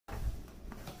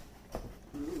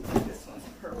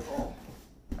purple.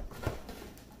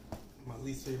 My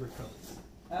least favorite colors.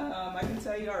 I can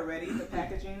tell you already, the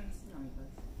packaging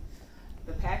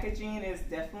is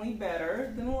definitely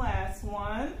better than the last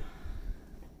one.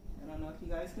 I don't know if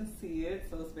you guys can see it,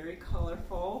 so it's very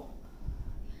colorful.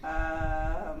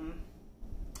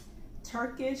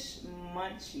 Turkish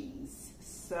munchies.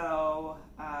 So,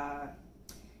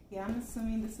 yeah, I'm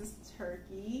assuming this is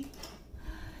turkey.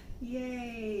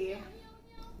 Yay!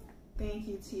 Thank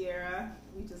you, Tiara.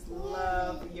 We just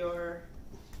love your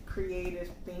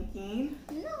creative thinking.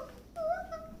 No.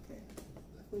 Okay.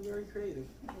 Definitely very creative.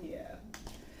 Yeah.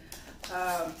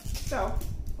 So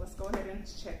let's go ahead and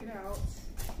check it out.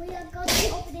 We are going to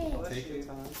open it. Bless Take you. your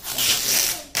time.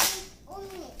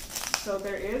 So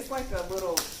there is like a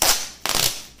little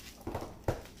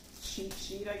cheat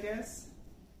sheet, I guess,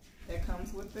 that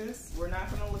comes with this. We're not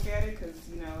going to look at it because,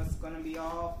 you know, it's going to be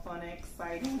all fun and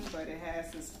exciting, but it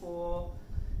has this full,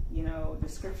 you know,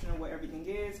 description of what everything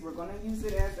is. We're going to use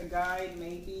it as a guide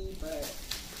maybe, but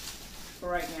for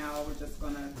right now, we're just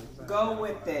going to go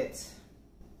with it.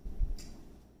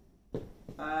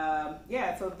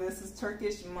 Yeah, so this is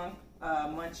Turkish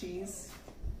munchies.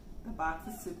 The box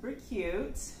is super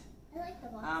cute. I like the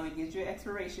box. It gives you an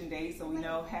expiration date, so we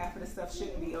know half of the stuff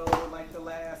shouldn't be over like the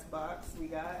last box we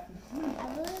got. I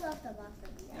really love the box.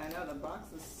 I know the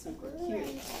box is super I really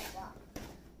cute. like the box.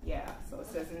 Yeah, so it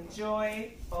says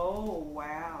enjoy. Oh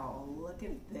wow, look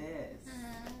at this.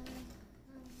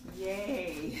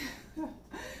 Yay. Wow.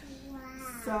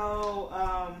 So,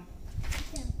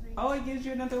 oh, it gives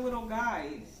you another little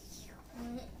guide.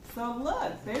 So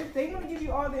look, they want to give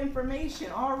you all the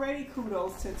information. Already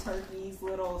kudos to Turkey's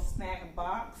little snack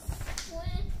box.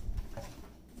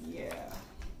 Yeah.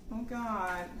 Oh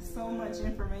God, so much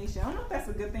information. I don't know if that's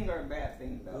a good thing or a bad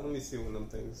thing though. Let me see one of them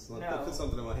things. Let me No. put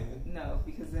something in my hand. No,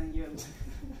 because then you're,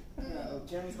 no,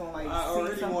 Jeremy's gonna like I see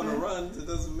already something. want to run, so it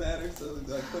doesn't matter. So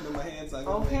I put it in my hands. I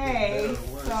Okay, make it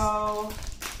better or worse. so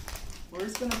we're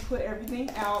just gonna put everything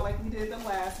out like we did the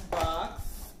last box,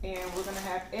 and we're gonna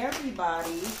have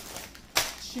everybody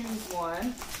choose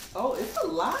one. Oh, it's a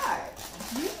lot.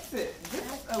 Use it. This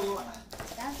is a lot.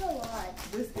 That's a lot.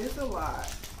 This is a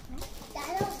lot.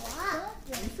 That's a lot.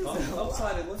 This is On a the lot.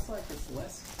 upside, it looks like it's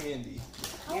less candy.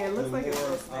 Yeah, it looks and like it's more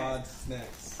less snacks. odd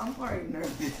snacks. I'm already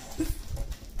nervous.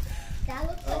 That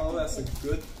looks like Oh, that's a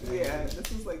good thing. Yeah,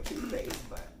 this is like toothpaste,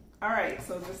 but all right.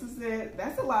 So this is it.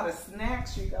 That's a lot of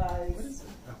snacks, you guys. What is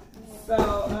it?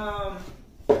 So,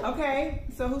 okay.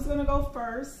 So who's gonna go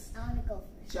first? I want to go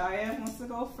first. Jaya wants to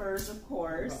go first, of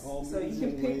course. By all So you means, can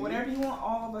young pick lady. whatever you want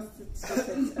all of us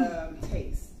to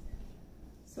taste.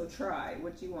 So try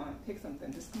what you want. Pick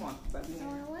something. Just come on. Let me So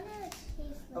know. I want to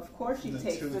taste the Of course you The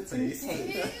take the toothpaste.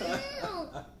 toothpaste. Ew.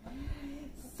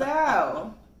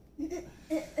 So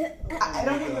I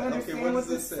don't even understand what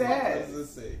this say? says. What does it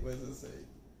say? What does it say?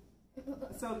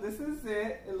 So this is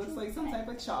it. It looks like some type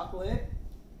of chocolate.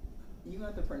 You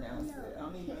have to pronounce it. I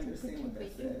don't even understand what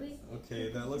that says.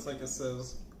 Okay, that looks like it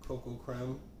says cocoa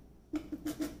creme. I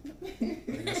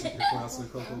guess you can pronounce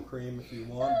it cocoa cream if you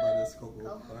want, but it's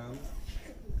cocoa creme.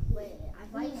 Wait, I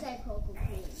thought you said cocoa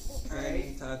cream.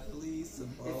 Hey, Tatlis,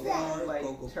 It Balar, says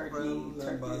cocoa like creme, and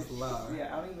Turkish. Baslar.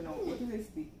 Yeah, I don't even know. What do they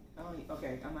speak? I don't,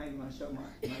 okay, I'm not even going to show my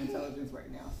intelligence right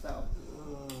now. So,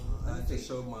 I just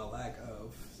showed my lack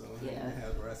of, so you Yeah. can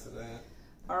have the rest of that.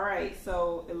 all right.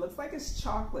 So it looks like it's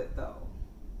chocolate though.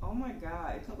 Oh my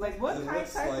God! Like what It type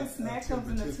looks of like snack a comes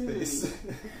in the toothpaste.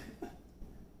 tube?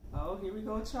 Oh, here we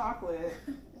go, chocolate.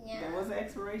 Yeah. There was an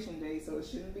expiration date, so it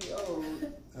shouldn't be old.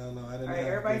 I don't know. I didn't All right, have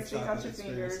everybody good stick out chocolate your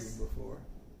experiences fingers. before.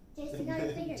 Just stick out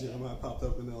your fingers. Jeremiah popped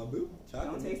up and they're like, boop,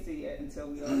 chocolate. Don't taste it yet until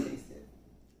we all taste it.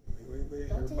 Wait.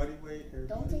 Don't Everybody wait.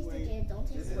 Don't Everybody taste wait. it yet. Don't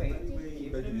taste Just it. wait. Don't taste Wait, it. you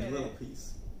Give better it a give me a little minute.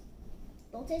 piece.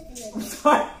 Don't taste it yet. I'm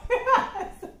sorry.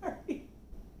 Sorry.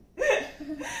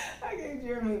 I gave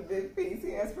Jeremy a big piece.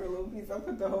 He asked for a little piece. I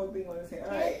put the whole thing on his hand.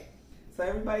 All right. So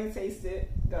everybody taste it.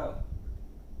 Go.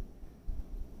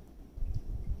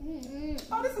 Mm-mm.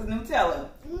 Oh, this is Nutella.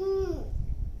 Mm.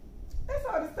 That's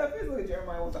all this stuff is. Look at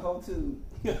Jeremiah with the whole tube.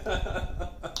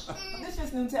 This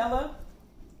just Nutella.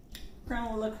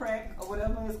 Crème la crack or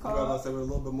whatever it's You got to called. say with a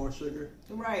little bit more sugar.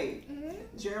 Right.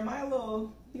 Mm-hmm. Jeremiah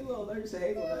he a little allergic to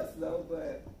hazelnuts though,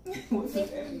 but what's his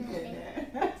in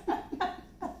there?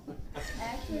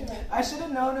 Actually, I should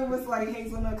have known it was like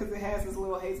hazelnut because it has this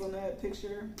little hazelnut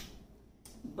picture.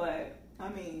 But I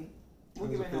mean, we're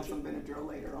There's a giving him picture? some Benadryl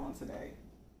later on today.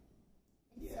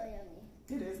 it's so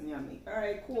yummy. It is yummy. All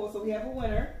right, cool. So we have a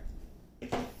winner.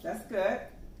 That's good.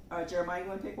 Jeremiah, you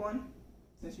want to pick one?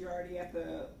 Since you're already at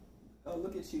the, oh,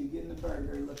 look at you getting the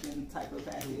burger looking type of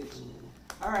package.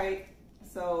 All right.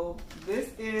 So this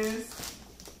is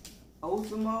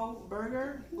Osmo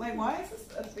burger? Like, why is this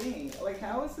a thing? Like,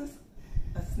 how is this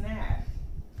a snack?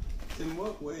 In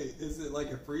what way? Is it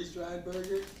like a freeze-dried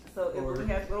burger? So it really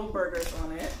has little burgers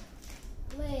on it.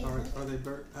 Wait. Are they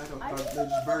are they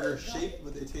just burger shaped,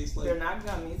 but they taste like? They're not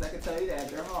gummies, I can tell you that.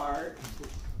 They're hard.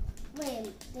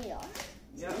 Wait, they are?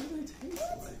 Yep. What do they taste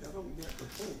like? I don't get the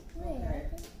point. Okay.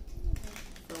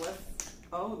 So let's,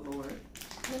 oh Lord.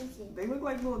 Let me see. They look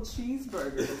like little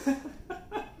cheeseburgers.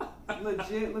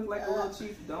 Legit look like a little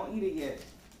cheese. Don't eat it yet.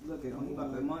 Look at him. He's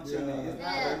about to munch on it. It's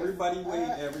not Everybody wait.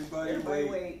 Everybody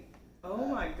wait. Oh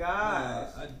my gosh.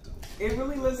 I don't. It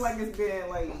really looks like it's been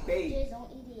like baked. Just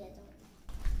don't eat it yet.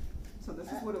 So this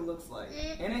is what it looks like.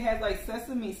 And it has like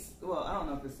sesame, well, I don't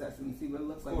know if it's sesame seed, but it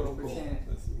looks like Quote, it's unquote, percent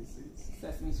sesame seeds.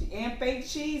 sesame seed. And fake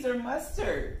cheese or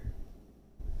mustard.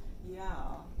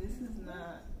 Y'all, this is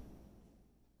not.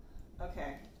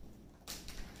 Okay.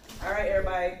 All right,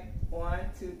 everybody. 1,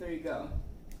 2, 3, go.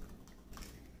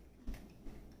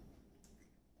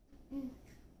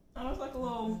 Oh, it's like a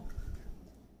little,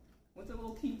 what's a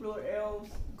little Keebler or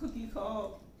Elves cookie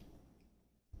called?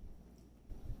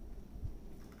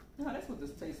 No, that's what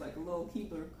this tastes like, a little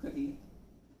Keebler cookie.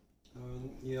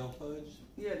 Yale fudge.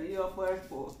 Yeah, the Yale fudge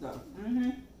full stuff. Mm-hmm.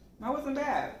 That wasn't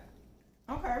bad.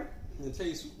 Okay. It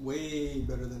tastes way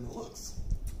better than it looks.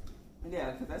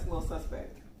 Yeah, because that's a little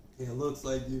suspect. It looks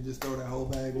like you just throw that whole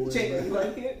bag away. Jada, you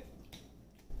like it?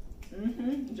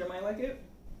 Mm-hmm. Jeremiah like it?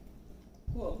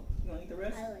 Cool. You want to eat the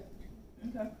rest? I like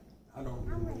it. Okay. I don't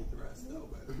really want to eat the rest though,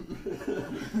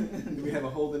 but do we have a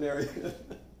holding area?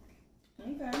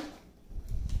 Okay.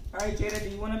 All right, Jada, do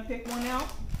you want to pick one out?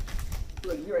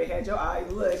 Look, you already had your eye.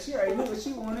 Look, she already knew what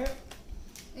she wanted.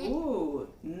 Ooh,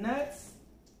 nuts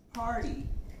party.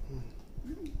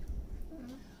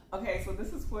 Okay, so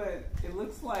this is what it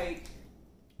looks like.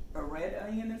 A red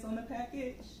onion is on the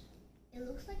package. It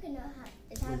looks like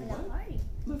it's having a party.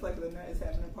 Looks like the nut is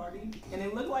having a party. And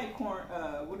it looked like corn,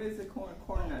 what is it, corn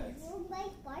nuts. It looks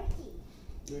like party.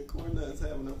 The corn nuts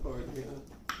having a party,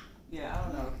 huh? Yeah, I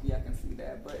don't know if y'all can see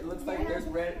that, but it looks like there's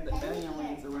red onion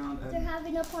rings around They're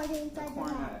having a party the inside the corn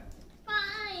house. nut.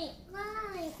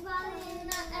 Party,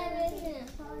 not everything.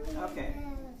 Okay.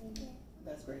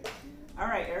 That's great. All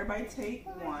right, everybody take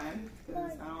one,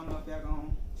 because I don't know if y'all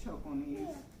going to choke on these.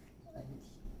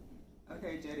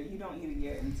 Okay, Jada, you don't eat it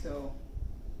yet until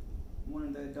one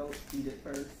of the adults eat it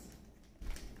first.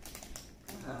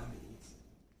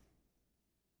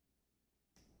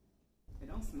 It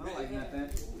don't smell like nothing.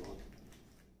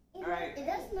 All right. It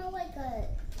does smell like a.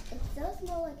 It does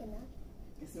smell like a nut.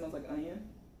 It smells like onion.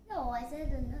 No, I said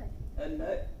a nut. A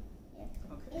nut.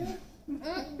 Yeah.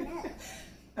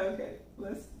 Okay. Okay.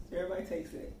 Everybody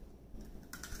takes it.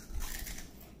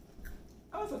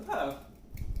 Oh, it's a puff.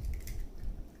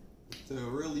 It's a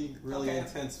really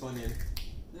intense Funyun.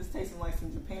 This tasting like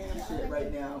some Japan shit right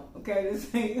now. Okay, this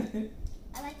thing.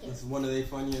 I like it. This is one of their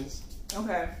Funyuns.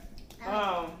 Okay.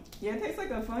 Yeah, it tastes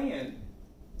like a Funyun.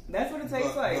 That's what it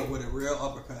tastes like. But with a real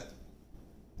uppercut.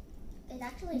 It's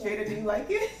actually. Jada, do you like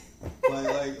it?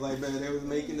 like man, they was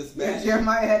making this batch. Yeah,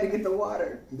 Jeremiah had to get the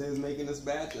water. They was making this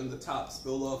batch, and the top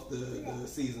spilled off the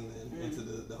seasoning into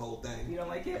the whole thing. You don't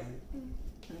like it?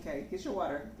 Okay, get your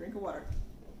water. Drink your water.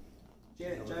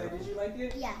 Jada, did you like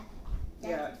it? Yeah.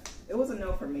 Yeah. It was a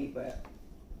no for me, but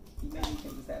maybe you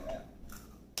can just have that.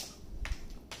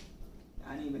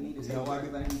 I didn't even need to take water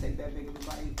because I didn't take that big of a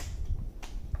bite.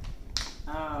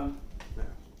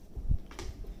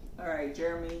 All right,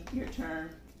 Jeremy, your turn.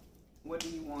 What do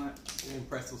you want? And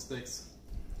pretzel sticks.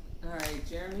 All right,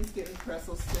 Jeremy's getting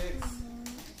pretzel sticks.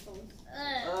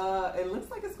 It looks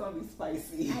like it's gonna be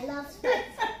spicy. I love spicy.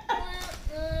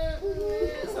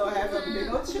 So it has a big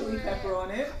old chili pepper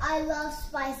on it. I love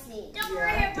spicy. Don't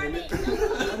worry about it.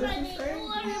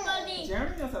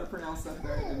 Jeremy knows how to pronounce stuff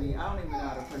better than me. I don't even know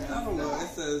how to pronounce it. I don't know. It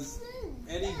says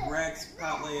Eddie Grax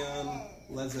Patleon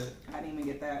Lezet. I didn't even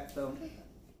get that, so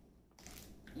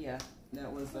yeah,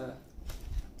 that was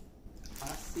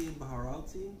Asi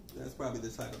Baharati? That's probably the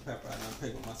type of pepper I don't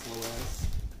pick with my slow ass.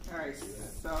 alright,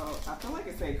 so I feel like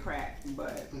it say crack,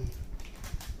 but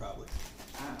Probably.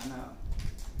 I don't know.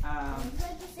 I'm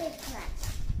going to say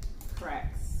cracks.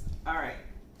 Cracks. Alright,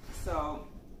 so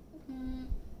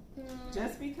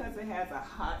just because it has a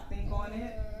hot thing on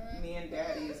it, me and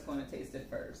Daddy is going to taste it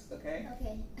first, okay?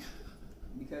 Okay.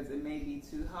 Because it may be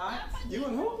too hot. You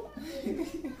and who?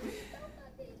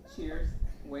 Cheers.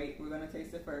 Wait, we're going to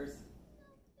taste it first.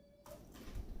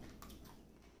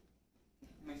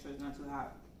 Make sure it's not too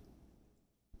hot.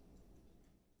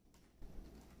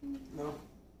 No.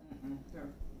 Here.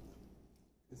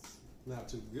 It's not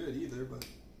too good either, but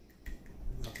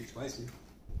not too spicy.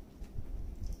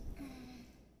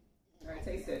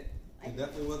 Taste it. It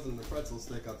definitely wasn't the pretzel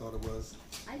stick I thought it was.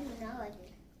 I do not like it.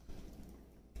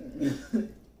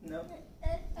 No.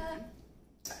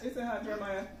 Is it hot,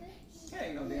 Jeremiah? It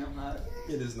ain't no damn hot.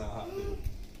 It is not hot, dude.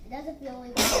 It doesn't feel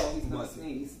like Oh, he's gonna What?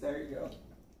 sneeze. There you go.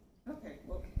 Okay,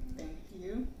 well, thank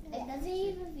you. it doesn't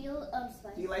even feel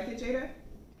spicy. Do you like it, Jada?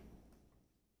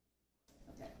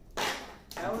 Okay.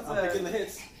 That was I'm picking the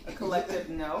hits. a collective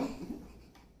no.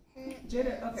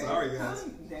 Jada, okay. Sorry, guys.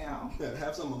 Calm down. Yeah,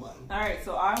 have some of mine. Alright,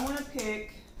 so I want to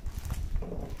pick.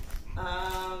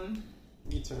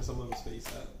 You turn some of his face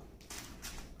out.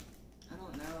 I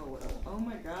don't know. Oh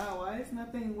my god, why is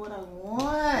nothing what I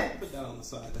want? Put that on the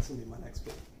side. That's gonna be my next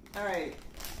pick. Alright.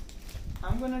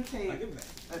 I'm gonna I'll take give it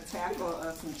back. a tackle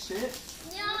of some chips.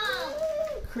 No!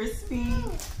 Crispy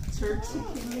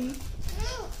turkey.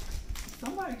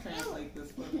 Somebody translate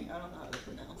this for me. I don't know how to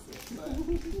pronounce it, but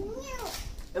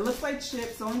it looks like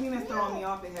chips. The only thing that's throwing me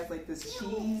off, it has like this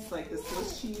cheese, like the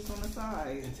Swiss cheese on the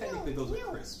side. And technically, those are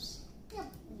crisps.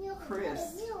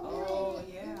 Crisp. Oh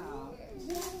yeah.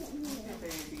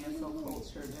 They're being so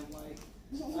cultured and like.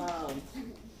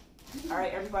 All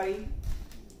right, everybody.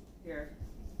 Here.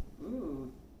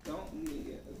 Ooh, don't need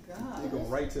it. God. You go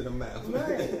right to the mouth.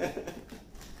 Right.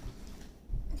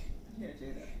 Here,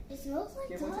 Jada. It smells like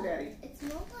Give one to dog. Daddy. It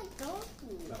smells like dog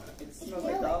food. It smells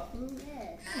like dog food.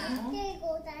 Yes. Aw. Okay,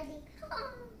 go, Daddy.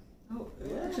 Oh,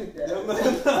 it actually Yeah,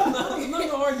 does. I'm not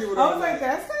gonna argue with I her. was like,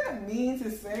 that's kind of mean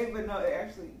to say, but no, it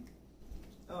actually,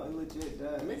 oh, it legit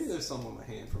does. Maybe there's some on my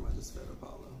hand from I just fed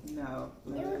Apollo. No.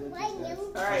 You it legit like does. you.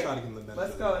 All I'll right, try to give him the benefit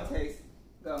let's of go the and doubt. taste.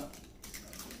 Go.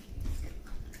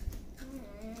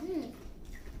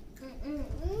 So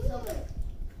good.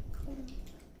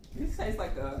 This tastes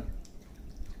like a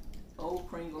old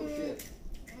Pringle chip.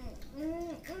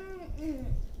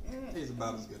 Tastes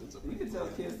about as good as a You can tell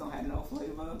kids don't have no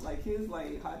flavor. Like kids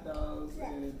like hot dogs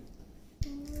and.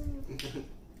 Can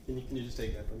you just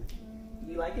take that from me?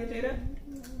 You like it, Jada?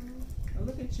 Oh,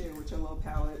 look at you with your little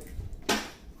palate.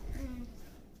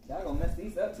 Y'all gonna mess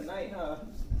these up tonight, huh?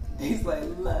 He's like,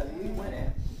 look, we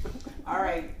winning. All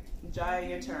right, Jaya,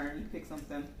 your turn. You pick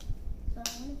something.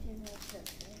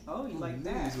 Oh, you like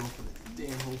that? He's going for the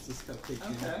damn Hostess cupcake.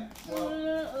 Okay. Well,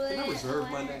 Can I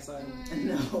reserve my next item?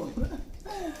 no.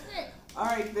 All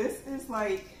right, this is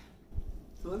like,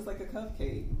 it looks like a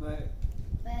cupcake, but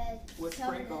with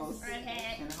sprinkles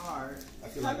and hard. I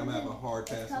feel like I'm gonna have a hard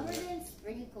pass It's on covered that. in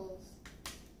sprinkles.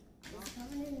 It's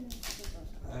covered in sprinkles.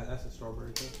 That's a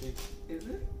strawberry cupcake. Is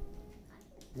it?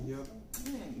 Yep.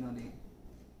 No, damn.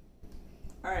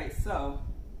 All right, so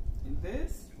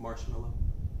this, Marshmallow.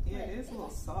 yeah, it is a little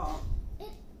soft.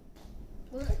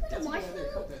 Will it put a That's a good idea. marshmallow?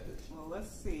 Cut that bitch. Well, let's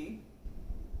see.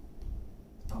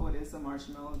 Oh, it is a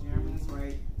marshmallow. Jeremy's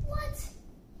right. What?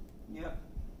 Yep.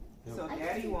 Yep. So I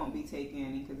Daddy can see- won't be taking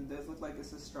any because it does look like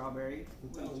it's a strawberry.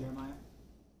 Wait, telling you. Jeremiah.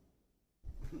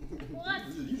 What?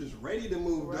 You just ready to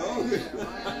move, Right. dog. Wait, you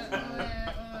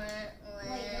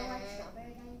don't like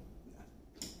strawberry, Daddy?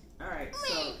 All right,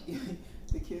 so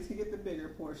the kids can get the bigger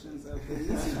portions of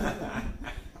these.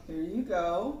 Here you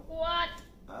go. What?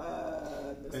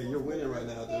 This Hey, one's you're winning good. right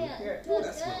now, dude. Here. Ooh,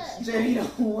 that smells. Jay, you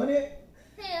don't want it?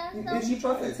 Here, Did you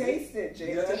supposed to taste it, You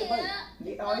Jay? gotta take a bite.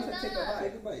 You always have to take a bite.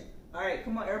 Take a bite. All right,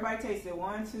 come on, everybody taste it.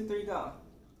 1, 2, 3, go.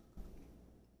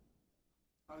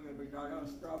 Oh, yeah, big dog. I got a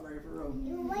strawberry for real.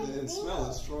 You like And smell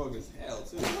is strong as hell,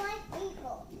 too. You like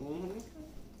pickle.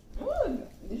 Mm-hmm. Ooh,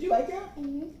 did you like it?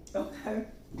 Mm-hmm. Okay.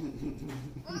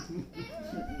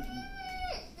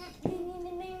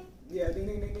 Yeah, ding,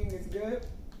 ding, ding, ding. It's good.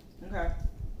 Okay.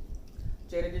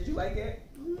 Jada, did you like it?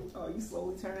 Oh, you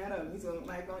slowly turn that up. He's not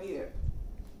gonna eat it.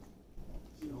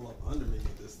 You all up under me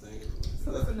with this thing.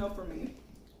 So that's a no for me.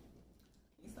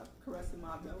 You stop caressing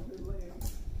my velvet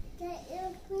legs. That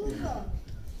is pickle.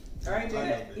 All right, I know,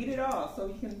 Jada, baby. eat it all so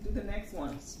you can do the next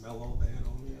one. Smell all bad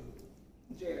on me.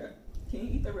 Jada, can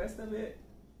you eat the rest of it?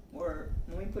 Or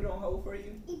let me put it on hold for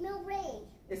you? Eat no range.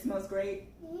 It smells great.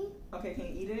 Mm-hmm. Okay, can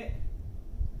you eat it?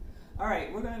 All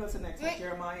right, we're gonna go to the next one.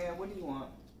 Jeremiah, what do you want?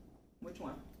 Which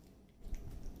one?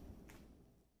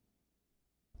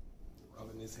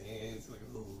 Rubbing his hands like,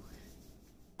 ooh.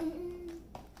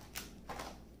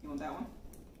 You want that one?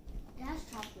 That's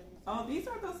chocolate. Oh, these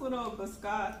are those little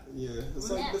biscotti. Yeah, it's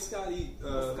Yeah. like biscotti,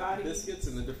 Biscotti. biscuits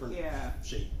in a different Yeah.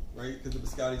 shape, right? Because the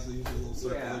biscottis are usually a little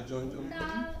circular Yeah. joint.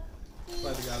 Nah.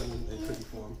 Glad they got them in cookie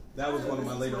form. That was one of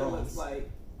my This is later what it ons. looks like.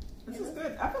 This is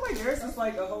good. I feel like theirs is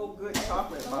like a whole good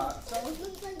chocolate box. Those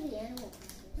look like the animal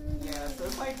pieces. Yeah, so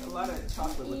it's like a lot of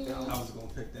chocolate with them. I was gonna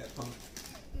pick that punk.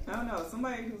 I don't know.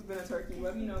 Somebody who's been to Turkey,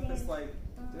 let me know if it's like,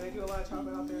 do they do a lot of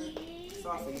chocolate out there?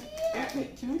 Saucy.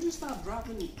 Can you just stop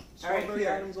dropping All right, strawberry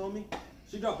here. items on me?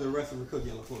 She dropped the rest of her cookie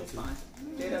on the floor It's too. fine.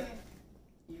 Jada,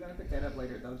 you're gonna pick that up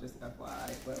later though, just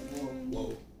FYI. But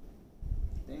Whoa.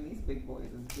 dang, these big boys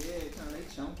is big, huh?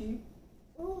 They chunky.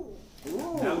 Ooh. Ooh.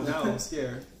 Now I'm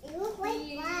scared. It looks like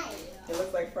fries. It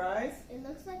looks like fries. It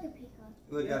looks like a peacock.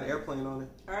 Look, got an airplane on it.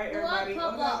 All right, everybody. What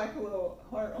Oh, there's like a little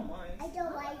heart on mine. I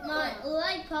don't like Mine, it.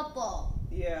 like purple.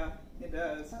 Yeah, it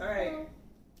does. All right,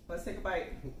 let's take a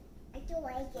bite. I don't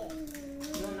like it.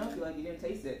 You don't know if you like it. You didn't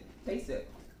taste it. Taste it.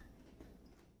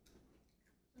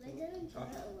 I didn't try a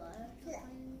lot.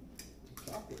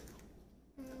 Chocolate.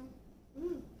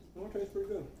 Mm. Oh, it tastes pretty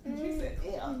good. She said,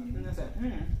 yeah. And I said,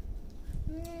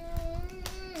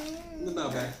 It's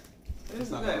not bad. This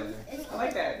is not bad. good. I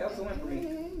like that. That was the one for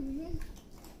me.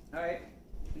 All right.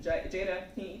 Jada, can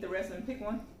you eat the rest and pick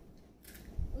one?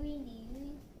 Really?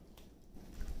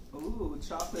 Ooh,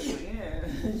 chocolate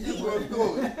again. That's where it's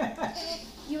going.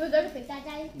 You were going to pick that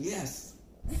guy? Yes.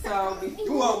 So,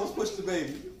 Who almost pushed the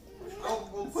baby?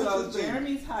 so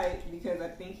Jeremy's hyped because I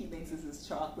think he thinks this is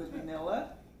chocolate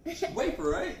vanilla. Wafer,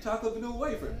 right? Chocolate vanilla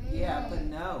wafer. Yeah, but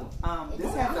no.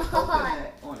 This has a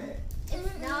coconut on it.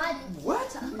 It's not.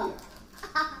 What?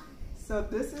 So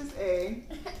this is a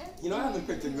You know, I haven't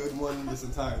picked a good one this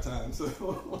entire time, so.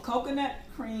 coconut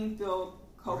cream filled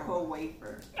cocoa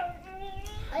wafer.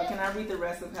 But can I read the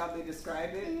rest of how they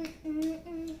describe it?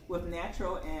 With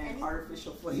natural and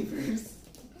artificial flavors.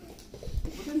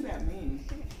 What does that mean?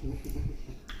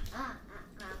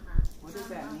 What does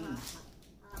that mean?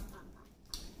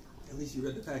 At least you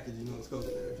read the package, you know it's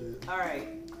coconut. All right.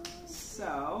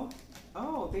 So,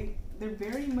 oh, they're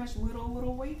very much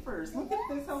little wafers. Look at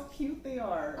this, how cute they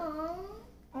are. Aww.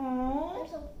 Aww. They're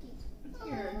so cute.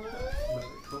 Here. But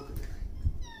coconut.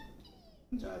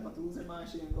 I'm trying about to lose her mind.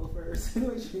 She didn't go first.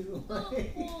 What she's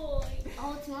like. Boy.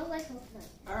 Oh, it smells like coconut.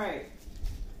 All right.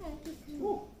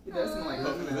 Ooh, it does smell like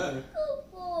Coconut coconut. better. Oh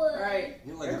boy. All right.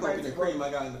 You know, like the Everybody's coconut cream I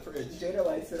got in the fridge. Jada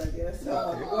likes it, I guess. So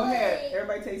Okay. go ahead.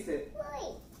 Everybody taste it.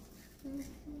 Wait.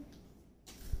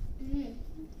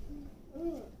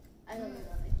 I don't know.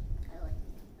 I like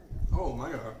it. Oh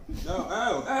my god. No,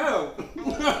 ow,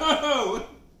 ow!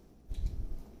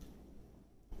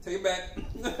 Take it back.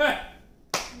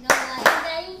 No,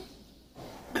 like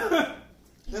that.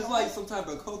 It's like some type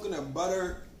of coconut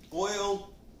butter, oil,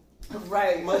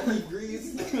 Right. monkey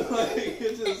grease. Like,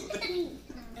 it just.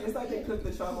 It's like they cooked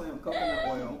the chocolate in coconut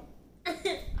oil.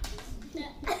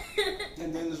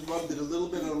 And then just rubbed it a little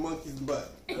bit on the monkey's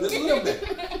butt. Just a little bit.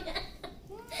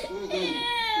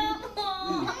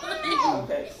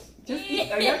 Okay. Just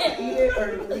eat. Are you gonna eat it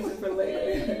or leave it for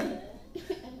later?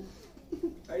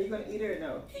 Are you gonna eat it or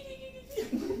no?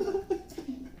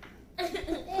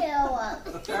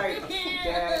 All right,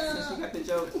 Dad. Since you got the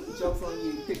jokes on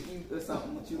you, pick you or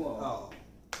something. What you want? Oh.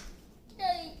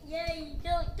 Yay,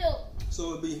 don't.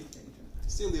 So it'd be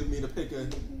silly of me to pick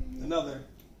another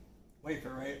wafer,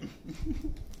 right?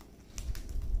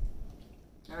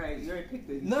 All right, you already picked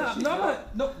it. No, Should no,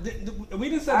 go. no. We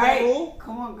didn't set All that right, rule.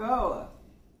 come on, go.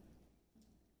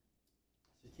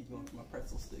 Should keep going for my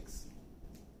pretzel sticks.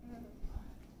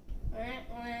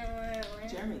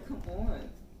 Jeremy, come on.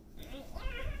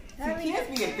 See,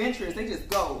 kids be adventurous. They just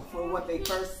go for what they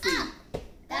first see.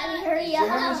 Daddy, hurry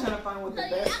Jeremy's up. trying to find what the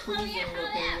best pleasing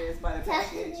little thing is by the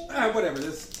package. Alright, whatever.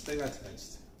 This thing I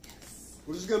touched.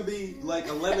 Which is gonna be like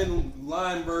a lemon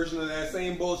lime version of that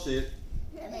same bullshit.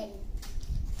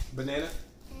 Banana.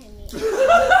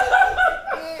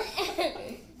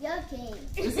 Yucky.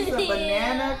 This is a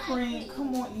banana cream.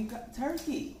 Come on, you got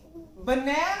turkey.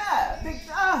 Banana. Big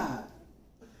God.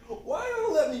 Why don't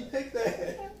you let me pick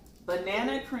that?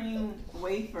 Banana cream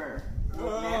wafer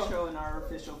with natural and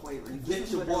artificial flavors. Get This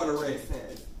is your what water it ready.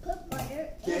 says. Put butter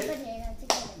Get and banana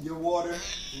together. Your water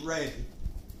ready.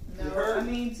 You No, heard? I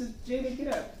mean, Jada,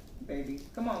 get up, baby.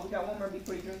 Come on, we got one more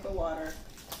before you drink the water.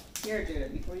 Here,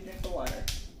 Jada, before you drink the water.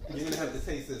 You're gonna have to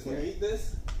taste this. When you eat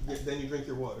this, then you drink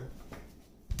your water.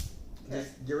 Okay.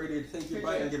 Just get ready to take your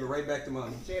bite and give it right back to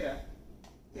mommy. Jada,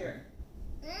 here.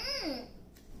 Mmm.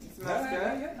 It smells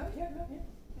good.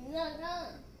 No.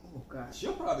 Oh gosh.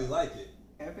 She'll probably like it.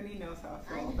 Ebony knows how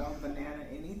I feel about banana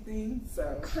anything,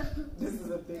 so this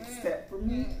is a big step for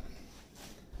me.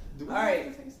 Do we All right.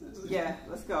 have to taste this? Yeah,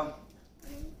 let's go.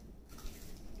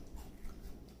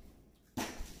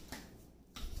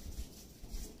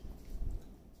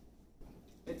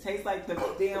 It tastes like the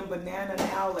damn banana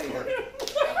now later.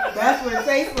 That's what it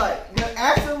tastes like. The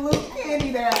absolute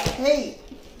candy that I hate.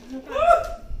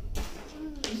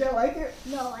 Did y'all like it?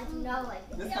 No, I do not like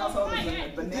it. This household is a Did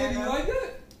you banana. like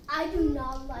it? I do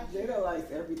not like it. Jada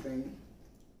likes everything.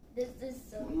 This is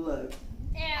so. Look.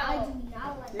 I do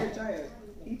not like Here, it. Jaya,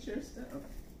 eat your stuff.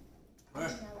 I do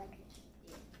not like it.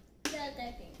 like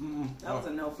that cake. That was a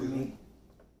no for me.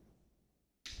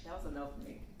 That was a no for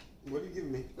me. What are you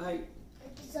giving me? Like,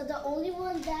 So the only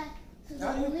one that. So the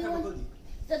How do you only have a one. cookie?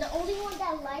 So the only one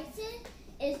that likes it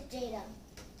is Jada.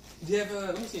 Do you have a?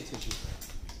 Let me see a tissue.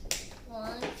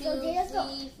 1, 2, So Jada's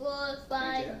 3, 4,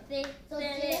 5, 6, So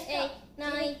 7, Jada's 8,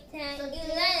 9, 10, so 11.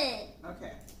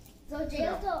 okay. So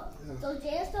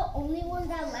Jada's the only one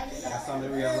that likes That's that.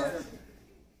 something we have left.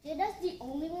 Jada's the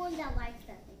only one that likes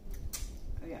that thing.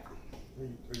 Oh, yeah. Are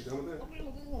you done with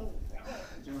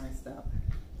that? Jermaine, stop.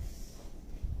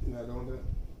 You're not done with that?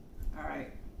 All right.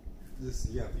 Just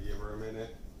you have to give her a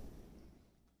minute.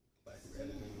 Like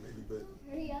editing maybe, but.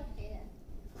 Hurry up,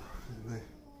 Jada.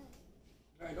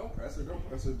 Alright, don't press her. Don't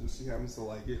press her. Just she happens to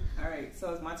like it. All right.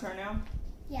 So it's my turn now.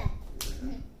 Yeah.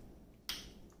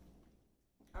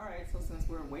 All right. So since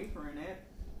we're wafering it,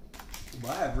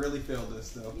 But I have really failed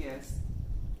this though. yes,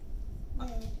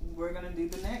 we're gonna do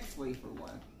the next wafer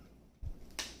one.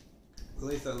 At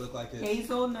least that look like it.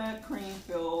 Hazelnut cream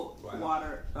filled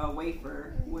Wow.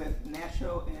 wafer with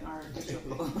natural and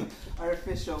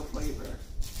artificial flavor.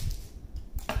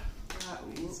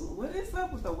 What is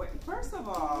up with the wafer? First of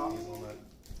all, Hazelnut.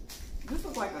 this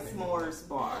looks like a s'mores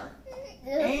bar,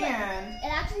 It and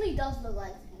it actually does look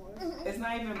like s'mores. it's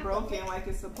not even broken like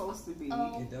it's supposed to be.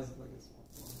 Oh. It does look like it's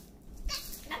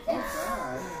small. Oh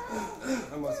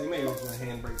God! I'm about to say maybe with my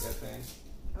hand break that thing.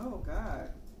 Oh God!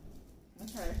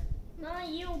 Okay. No,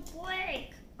 you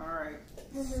break. All right.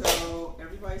 So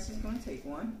everybody's just gonna take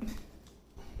one.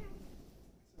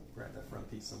 Grab that front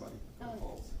piece, somebody.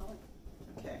 Oh.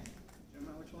 Okay.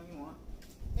 Remember which one you want?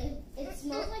 It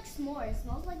smells like s'more. It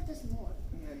smells like the s'more.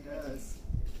 Yeah, it does.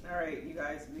 All right, you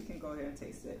guys, we can go ahead and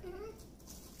taste it.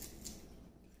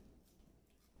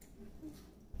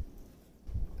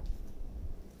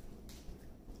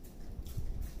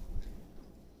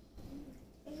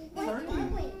 Turkey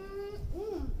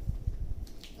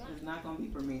is not gonna be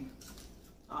for me.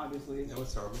 Obviously, That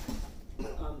was terrible.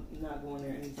 I'm not going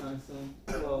there anytime soon.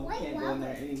 Well, we can't go in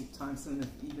there anytime soon,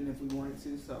 even if we wanted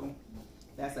to. So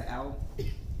that's an out.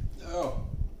 Oh.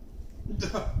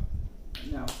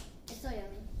 No. It's so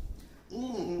yummy.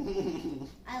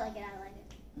 I like it.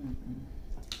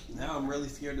 Now I'm really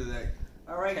scared of that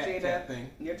All right, cat Jada, thing.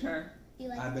 your turn. You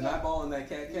like I've been it? eyeballing that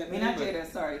cat I thing. mean, not but- Jada.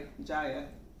 Sorry, Jaya.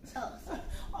 Oh,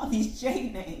 All these J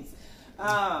names.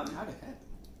 How did that happen?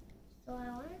 so I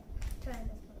want to try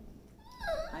this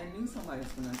one. I knew somebody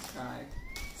was gonna try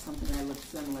something that looked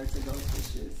similar to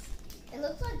goldfishes. It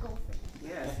looks like goldfish.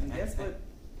 Yes, and guess what?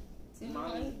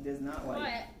 Mommy does not like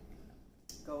What?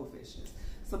 goldfishes.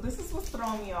 So this is what's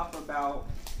throwing me off about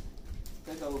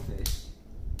the goldfish.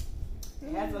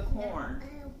 It has a corn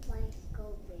I don't like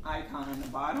goldfish. icon on the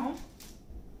bottom.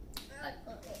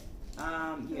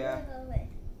 Yeah,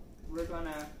 we're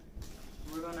gonna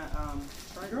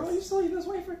try Girl, this. you still eating this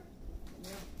wafer?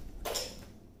 Yeah.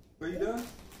 Are you done?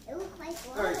 It looks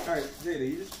like All right, Jada,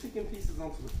 you're just picking pieces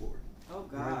onto the floor. Oh All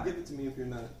right, God. give it to me if you're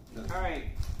not done. All right,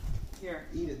 here.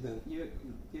 Eat it then.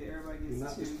 Everybody Do gets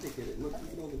not two. just pick at it. Look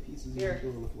at all the pieces you Here.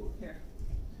 throw on the floor. Here.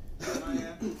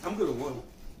 Maya. I'm good at one.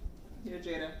 Here,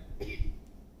 Jada.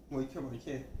 Well, come on, you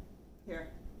can't. Here.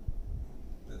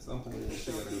 At some point, you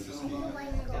should have just I don't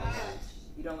like goldfish.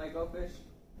 You don't like goldfish?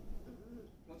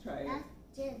 We'll try it.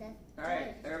 That's Jada. All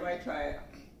right, everybody try it.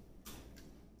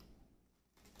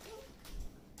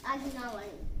 I do not like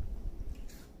it.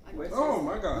 What's Oh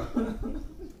my God.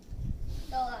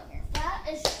 Go on here. That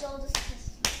is so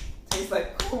disgusting. Tastes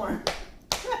like corn.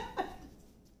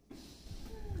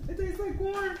 It tastes like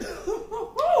corn.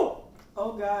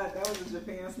 Oh God, that was a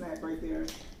Japan snack right there.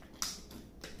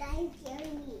 That is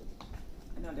scaring me.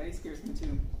 I know, Daddy scares me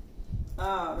too.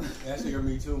 That scared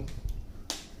me too.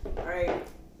 All right,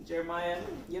 Jeremiah,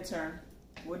 your turn.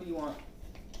 What do you want?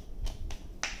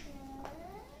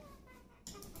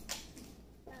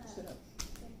 Sit up.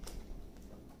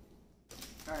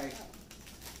 All right,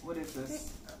 what is this?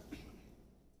 Is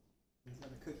that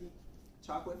a cookie?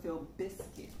 Chocolate-filled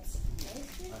biscuits.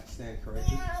 I stand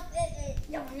corrected.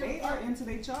 They are into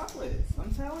their chocolates.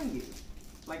 I'm telling you.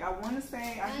 Like, I want to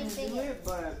say I can do it,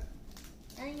 but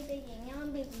Jada,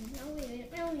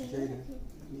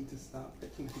 you need to stop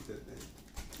picking at that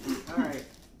thing. all right.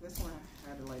 This one I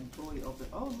had to like fully open.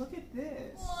 Oh, look at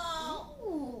this.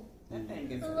 Ooh. That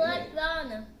thing is Blood big.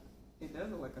 flower. It does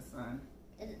look like a sun.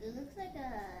 It looks like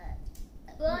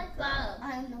a. Blood flower.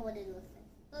 I don't know what it looks like.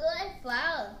 Blood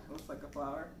flower. Looks like a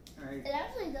flower. All right. It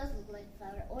actually does look like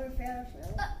flower or flower.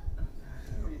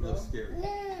 There you A little go. scary.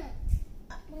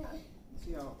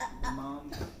 See how the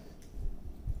mom.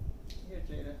 Here,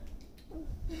 Jada.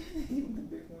 You the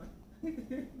big one.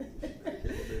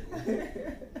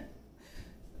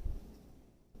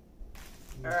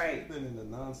 been in a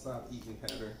non-stop eating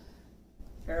pattern.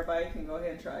 Everybody can go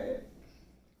ahead and try it.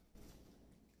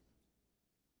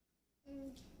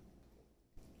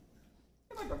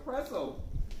 It's like a pretzel.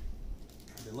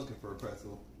 I've been looking for a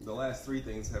pretzel. The last 3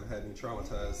 things have had me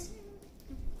traumatized.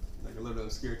 Like, a little bit, I'm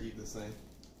scared to eat this thing.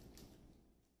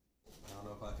 I don't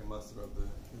know if I can muster up the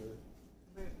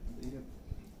Eat it.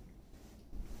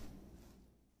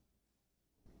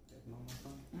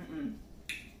 Mm-mm.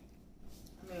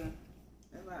 I mean,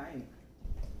 it's like,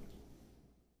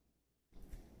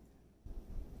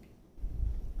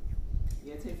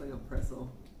 yeah, it tastes like a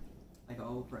pretzel, like an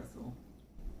old pretzel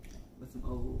with some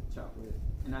old chocolate.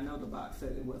 And I know the box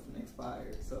said it wasn't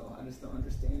expired, so I just don't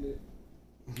understand it.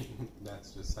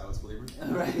 That's just how it's flavored. All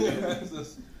right.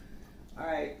 Just... All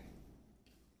right.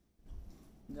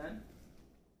 Done?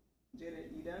 Jada,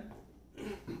 you done?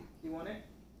 You want it?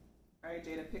 All right,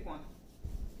 Jada, pick one.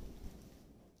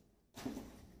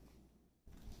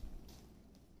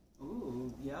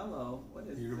 Ooh, yellow. What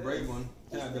is You're this? the brave one.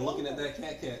 Yeah, I've been looking at that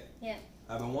cat. Yeah.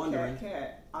 I've been wondering.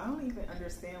 Cat. I don't even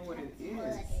understand what it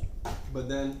is. But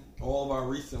then all of our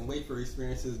recent wafer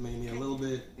experiences made me a little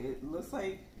bit It looks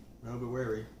like,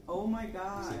 wary. oh my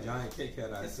God. It's a giant Kit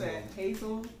Kat, I It's assume. a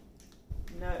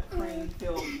hazelnut cream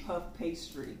filled puff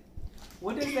pastry.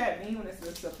 What does that mean when it's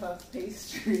just a puff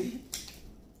pastry?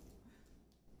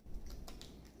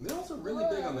 They're also really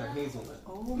big on their hazelnut.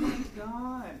 Oh my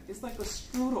God. It's like a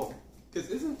strudel. Because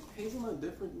isn't hazelnut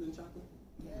different than chocolate?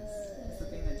 Yes. It's the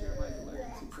thing that Jeremiah's allergic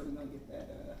to, so we're going to get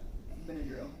that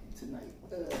Benadryl tonight.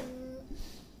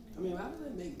 I mean, how do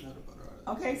they make nut butter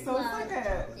out of it? Okay, so it's like a, Chocolate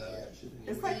out of that shit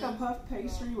anyway. it's like a puff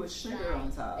pastry with sugar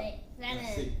on top.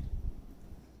 Let's see.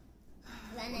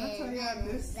 When I tell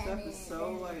you this stuff is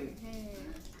so like,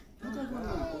 Look like one of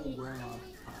those old grandma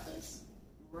pies.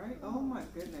 right? Oh my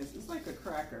goodness, it's like a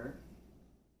cracker.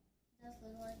 Does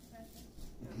look like cracker.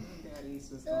 Yeah, me and Daddy's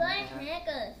just It's gonna like have,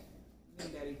 crackers. me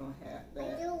and Daddy gonna have I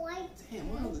that. don't like Damn,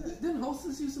 what was it? Didn't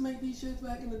Hostess used to make these shits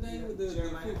back in the day with the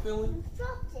Jeremiah. filling?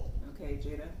 dropped it. Okay,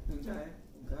 Jada, enjoy.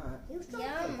 God. You dropped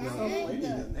Yum. it. No, I need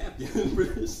a napkin.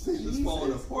 This thing is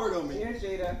falling Jesus. apart on me. Here,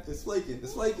 Jada. It's flaking.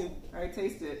 It's flaking. All right,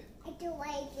 taste it. I don't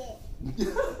like it.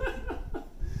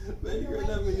 Baby, you're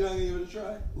enough when you're not gonna give it a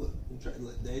try. Look, you try.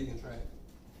 Look, Dave can try it.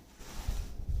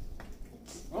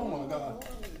 Oh my God.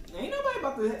 Ain't nobody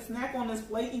about to snack on this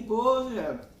flaky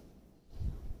bullshit.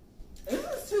 This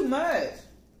is too much.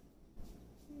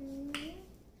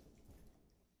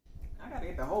 I gotta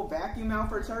get the whole vacuum out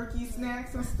for turkey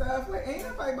snacks and stuff. Like, ain't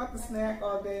nobody about to snack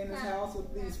all day in this house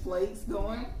with these flakes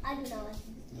going. I don't know.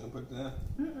 You gonna put it down?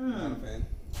 Not a fan.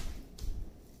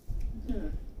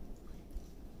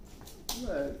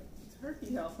 Look,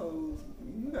 turkey household,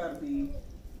 you gotta be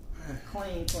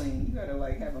clean. You gotta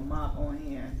like have a mop on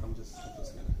hand. I'm just gonna.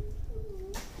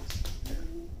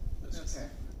 Let's just- Okay.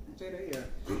 Jada, here.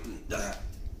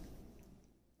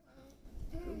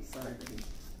 Ooh, sorry, baby.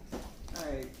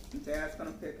 Alright, Dad's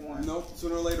gonna pick one. Nope.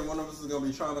 Sooner or later, one of us is gonna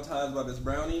be traumatized by this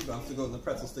brownie, but I'm still going to the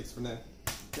pretzel sticks for now.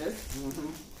 This?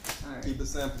 Mm-hmm. Alright. Keep it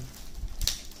simple.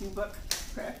 Cuba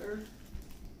cracker.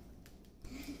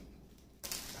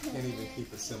 I can't even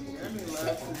keep it simple. Jeremy Keep it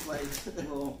loves simple. is like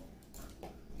little.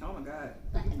 Oh my God,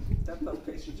 that puff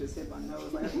pastry just hit my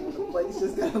nose. Like the plate's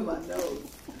just got on my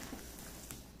nose.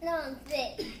 No, I'm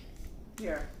sick.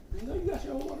 Here, You know you got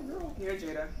your own water, girl. here,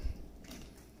 Jada.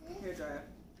 Here, Jaya.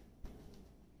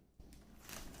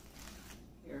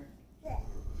 Here,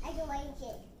 I don't like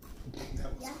it.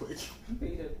 That was Yeah. quick.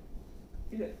 eat it.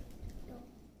 Eat it.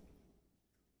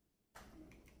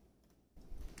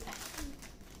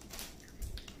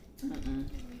 Mm-mm.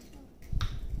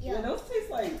 Yeah, those taste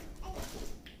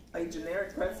like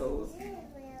generic pretzels.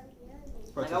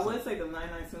 Like I would say the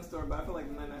 99-cent store, but I feel like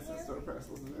the 99-cent store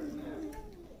pretzels are very nasty.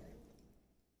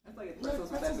 That's like if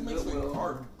pretzels was at the Pretzels mixed with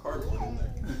Goodwill. cardboard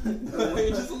in there.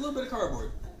 Just a little bit of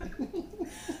cardboard.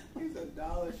 These are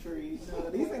Dollar Tree. No,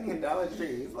 these ain't even Dollar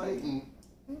Tree. It's like, Mm-mm.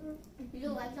 You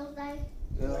don't like those guys?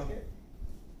 you like it?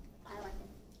 I like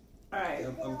it. All right.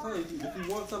 I'm telling you, if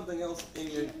you want something else in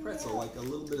your pretzel, like a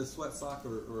little bit of sweat sock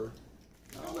or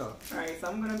I don't know. All right, so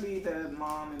I'm gonna be the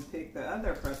mom and pick the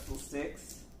other pretzel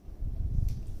sticks.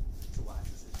 It's a wise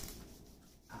decision.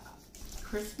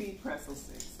 Crispy pretzel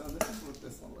sticks. So this is what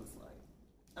this one looks like.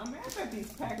 I'm mad that these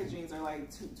packagings are like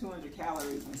 200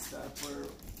 calories and stuff for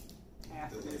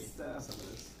half of this stuff. Some of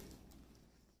this.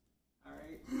 All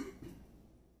right.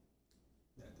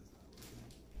 That does not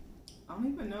look good. I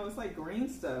don't even know. It's like green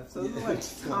stuff. So Yeah, it's like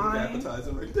it's like thyme,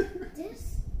 appetizing right there.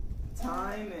 This,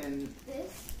 thyme and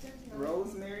this does not.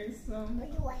 rosemary. Some. I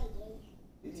don't like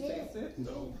it. Did you taste it?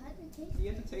 No. How to taste You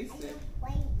have to taste I it. don't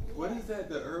like it. What is that?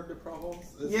 The herb de Provence?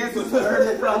 Yes, it's the herb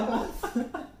de Provence.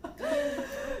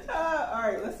 All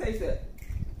right, let's taste it.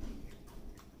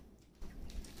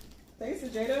 Taste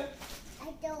it, Jada.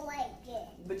 I don't like it.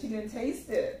 But you didn't taste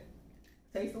it.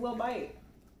 Taste a little bite.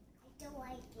 I don't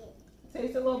like it.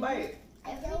 Taste a little bite.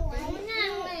 I don't like it.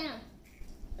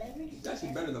 It's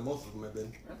actually better than most of them have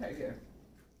been. Okay, here.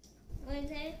 Want to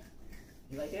say it?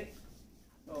 You like it?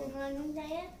 Oh, You want to say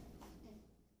it?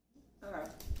 okay.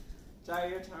 Jai,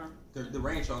 your turn. The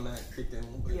ranch on that kicked in a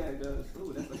little bit. Yeah, it does.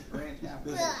 Ooh, that's a ranch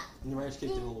apple. The ranch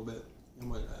kicked in a little bit.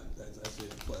 That's actually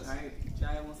a plus. All right,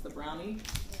 Jai wants the brownie.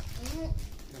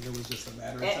 And it was just a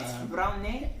matter of Et time.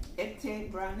 brownie. Et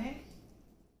brownie.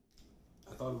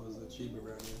 I thought it was a cheaper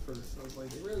brownie at first. I was like,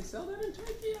 they really sell that in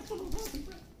Turkey? That's what I'm talking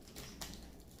about.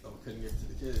 So I couldn't give it to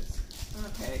the kids.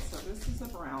 Okay, so this is a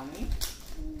brownie.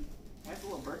 Has a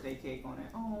little birthday cake on it.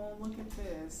 Oh, look at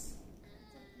this.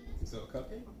 So a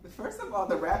cupcake? First of all,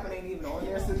 the wrapping ain't even on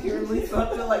there securely, so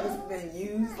I feel like it's been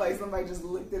used. Like somebody just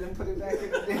licked it and put it back in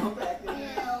the damn package.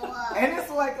 And it's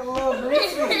like a little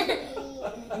greasy.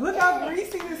 Look how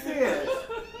greasy this is.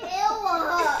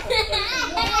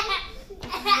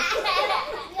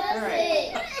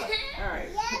 All right.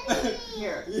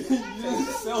 Here. You didn't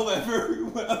sell that very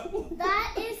well.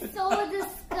 That is so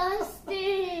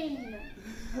disgusting.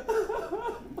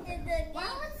 Why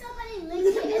would somebody lick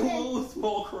it and A then... little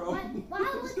small crumb. Why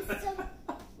would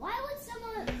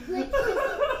someone lick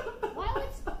it? Why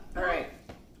would... All right.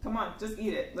 Come on, just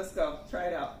eat it. Let's go. Try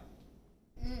it out.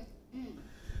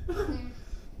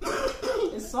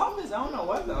 It's soft as I don't know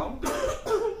what though.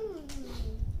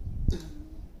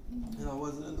 And I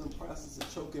wasn't in the process of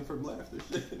choking from laughter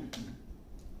shit.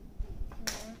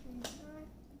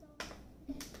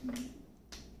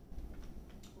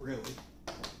 Really?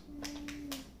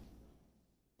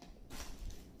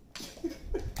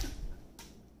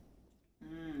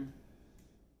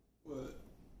 What?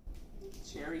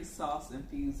 Cherry sauce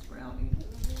infused brownie.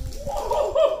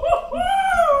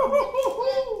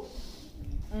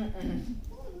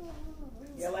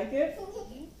 You like it?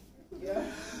 Yeah.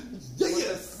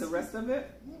 Yes! The rest of it?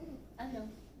 I know.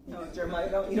 No,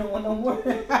 Jeremiah, you don't want no more. I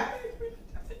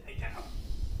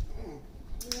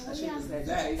should have just had you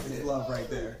That taste is it. love right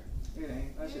there. It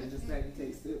ain't. I should have just had you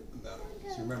taste it. No,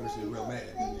 she remembers she was real mad.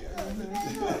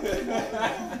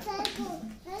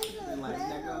 And like,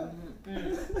 that go,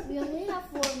 We only have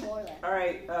 4 more left. All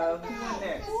right, who went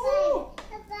next?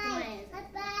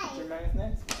 Jeremiah's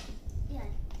next? Yeah.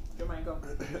 Jeremiah, go.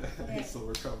 He's still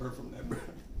recovered from that.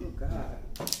 Oh, God.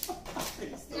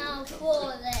 He's still Now recovered.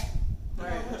 for that. All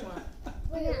right, which one?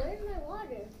 Wait, where's my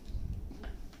water?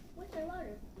 Where's my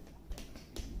water?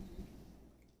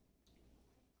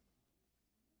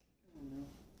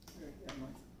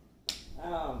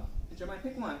 Jeremiah,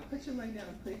 pick one. Put your leg down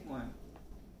and pick one.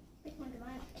 Which one do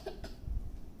I?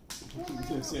 You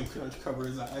can see him cover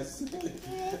his eyes. He's like,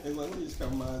 let me just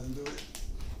cover my eyes and do it.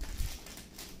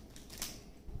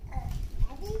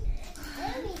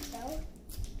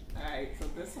 Alright, so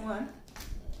this one,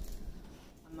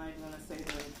 I'm not even going to say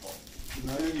the...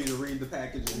 Now you need to read the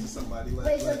packaging to somebody.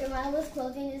 Wait, so Jamal was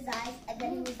closing his eyes and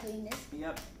then he was doing this?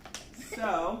 Yep.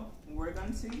 So, we're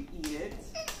going to eat it.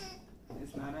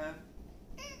 It's not a...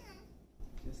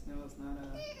 Just know it's not a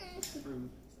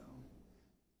fruit. So,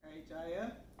 alright,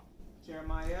 Jaya,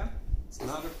 Jeremiah. It's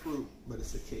not a fruit, but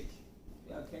it's a cake.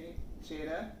 Okay,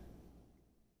 Jada,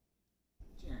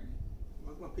 Jeremy.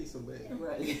 Why's my piece so big?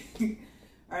 Right.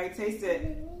 Alright, taste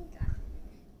it.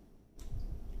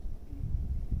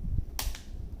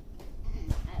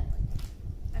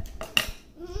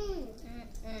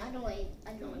 I don't like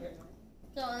it.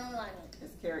 So I don't like it.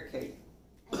 It's carrot cake.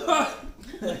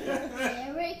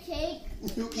 Carrot cake.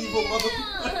 You evil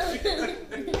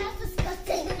motherfucker. That's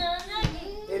disgusting.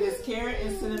 It is carrot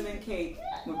and cinnamon cake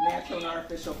with natural and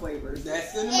artificial flavors. That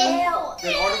cinnamon Ew.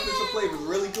 and artificial flavors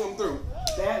really come through.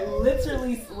 That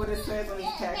literally is what it says on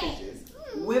these packages.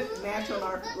 With natural and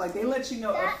artificial, like they let you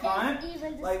know up front.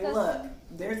 Like, look,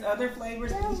 there's other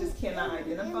flavors, but you just cannot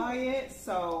identify it.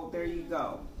 So there you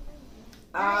go.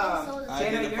 I Jada, your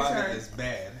identified it turn. as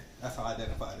bad. That's how I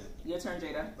identified it. Your turn,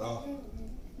 Jada. Oh.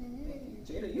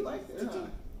 Jada, you liked it, huh?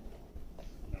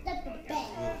 That's the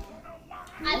best.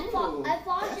 Ooh, I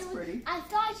thought that's she was. pretty. I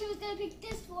thought she was gonna pick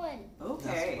this one. That's what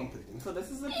Okay, I'm picking. so this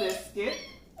is a biscuit.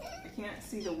 I can't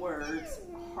see the words.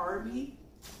 Harvey?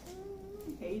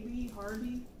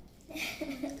 Harvey?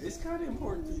 It's kind of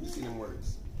important for you to see them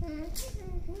words. It's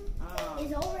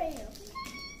over here.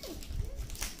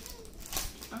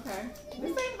 Okay. This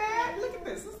ain't bad. Look at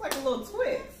this. It's like a little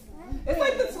Twix. It's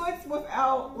like the Twix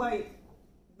without like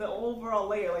the overall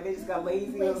layer. Like they just got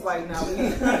lazy. It was like, no,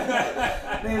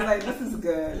 they was like, this is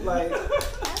good. Like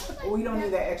we don't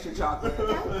need that extra chocolate.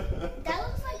 That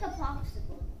looks like a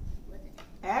popsicle.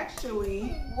 Actually,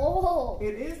 Whoa.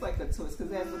 it is like a twist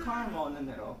because it has the caramel in the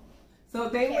middle. So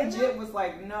if they Caramel? legit was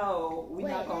like, no, we're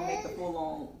not Wait. gonna make the full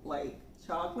on like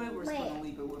chocolate. We're just Wait. gonna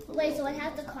leave it with a Wait, little so it bit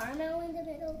has the more caramel in the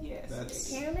middle? Yes. That's-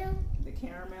 Caramel? The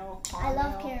caramel. I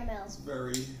love caramel. It's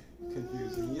very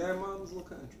confusing. Yeah, mom's a little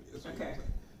country. That's what Okay. I'm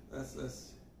saying. That's Take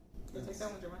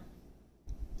that one, Jermaine.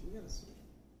 You gotta switch.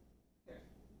 Here.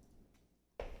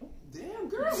 Damn,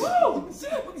 girl. Whoa!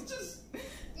 It's just.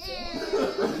 Yeah.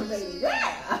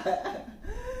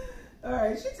 All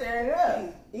right, she tearing it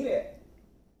up. Eat it.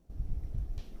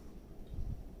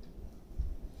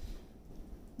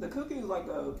 The cookie is like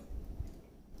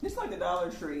it's like a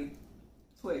Dollar Tree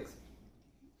Twix.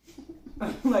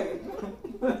 Like,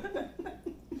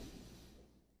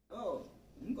 oh,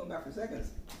 I'm going back for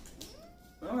seconds.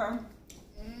 Okay. All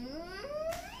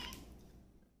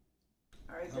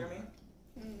right, Jeremy.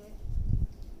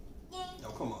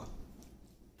 Oh, come on.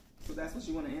 So that's what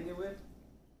you want to end it with?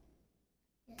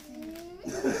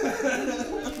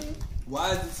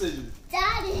 Wise decision.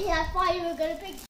 Daddy, I thought you were gonna pick